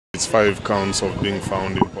5 counts of being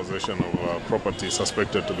found in possession of property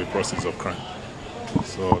suspected to be proceeds of crime.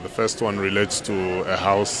 So the first one relates to a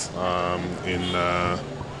house in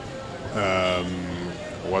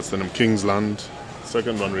Kingsland.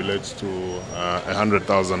 Second one relates to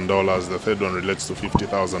 $100,000. The third one relates to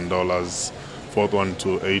 $50,000. Fourth one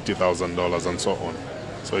to $80,000, and so on.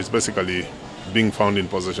 So it's basically being found in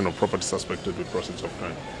possession of property suspected with proceeds of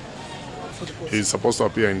crime. He's supposed to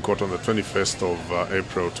appear in court on the 21st of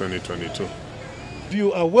April 2022.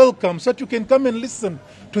 You are welcome so that you can come and listen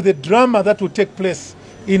to the drama that will take place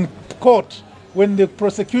in court when the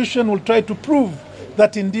prosecution will try to prove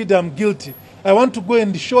that indeed I'm guilty. I want to go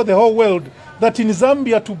and show the whole world that in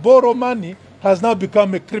Zambia to borrow money has now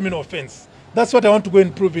become a criminal offense. That's what I want to go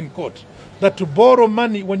and prove in court. That to borrow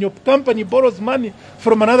money, when your company borrows money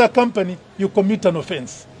from another company, you commit an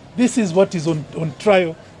offense. This is what is on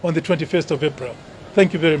trial on the 21st of April.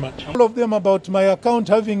 Thank you very much. All of them about my account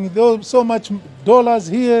having so much dollars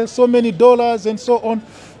here, so many dollars and so on.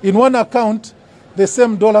 In one account, the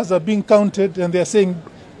same dollars are being counted and they are saying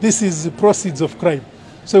this is proceeds of crime.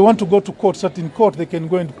 So I want to go to court so that in court they can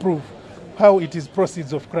go and prove how it is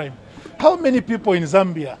proceeds of crime. How many people in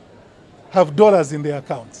Zambia have dollars in their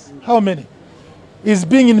accounts? How many? Is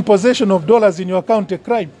being in possession of dollars in your account a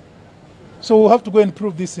crime? So we'll have to go and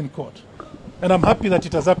prove this in court. And I'm happy that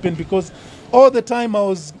it has happened because all the time I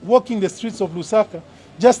was walking the streets of Lusaka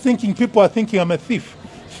just thinking people are thinking I'm a thief.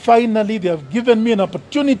 Finally, they have given me an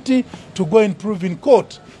opportunity to go and prove in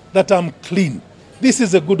court that I'm clean. This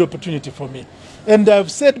is a good opportunity for me. And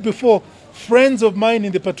I've said before, friends of mine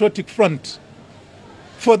in the Patriotic Front,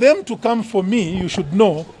 for them to come for me, you should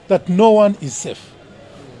know that no one is safe.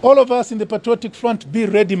 All of us in the Patriotic Front, be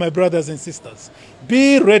ready, my brothers and sisters.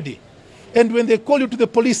 Be ready. And when they call you to the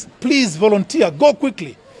police, please volunteer, go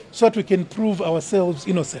quickly, so that we can prove ourselves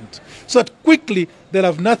innocent. So that quickly, they'll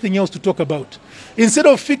have nothing else to talk about. Instead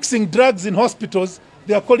of fixing drugs in hospitals,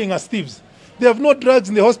 they are calling us thieves. They have no drugs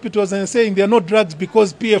in the hospitals and saying there are no drugs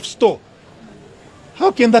because PF store.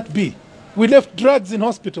 How can that be? We left drugs in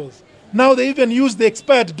hospitals. Now they even use the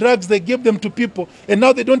expired drugs they gave them to people, and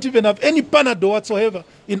now they don't even have any Panadol whatsoever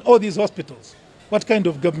in all these hospitals. What kind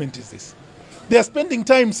of government is this? They are spending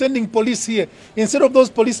time sending police here. Instead of those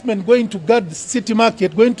policemen going to guard the city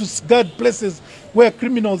market, going to guard places where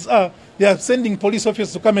criminals are, they are sending police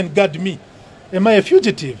officers to come and guard me. Am I a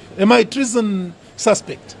fugitive? Am I a treason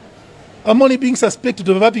suspect? I'm only being suspected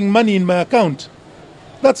of having money in my account.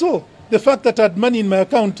 That's all. The fact that I had money in my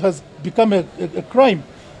account has become a crime.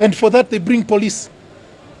 And for that, they bring police.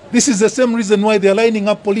 This is the same reason why they're lining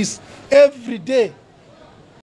up police every day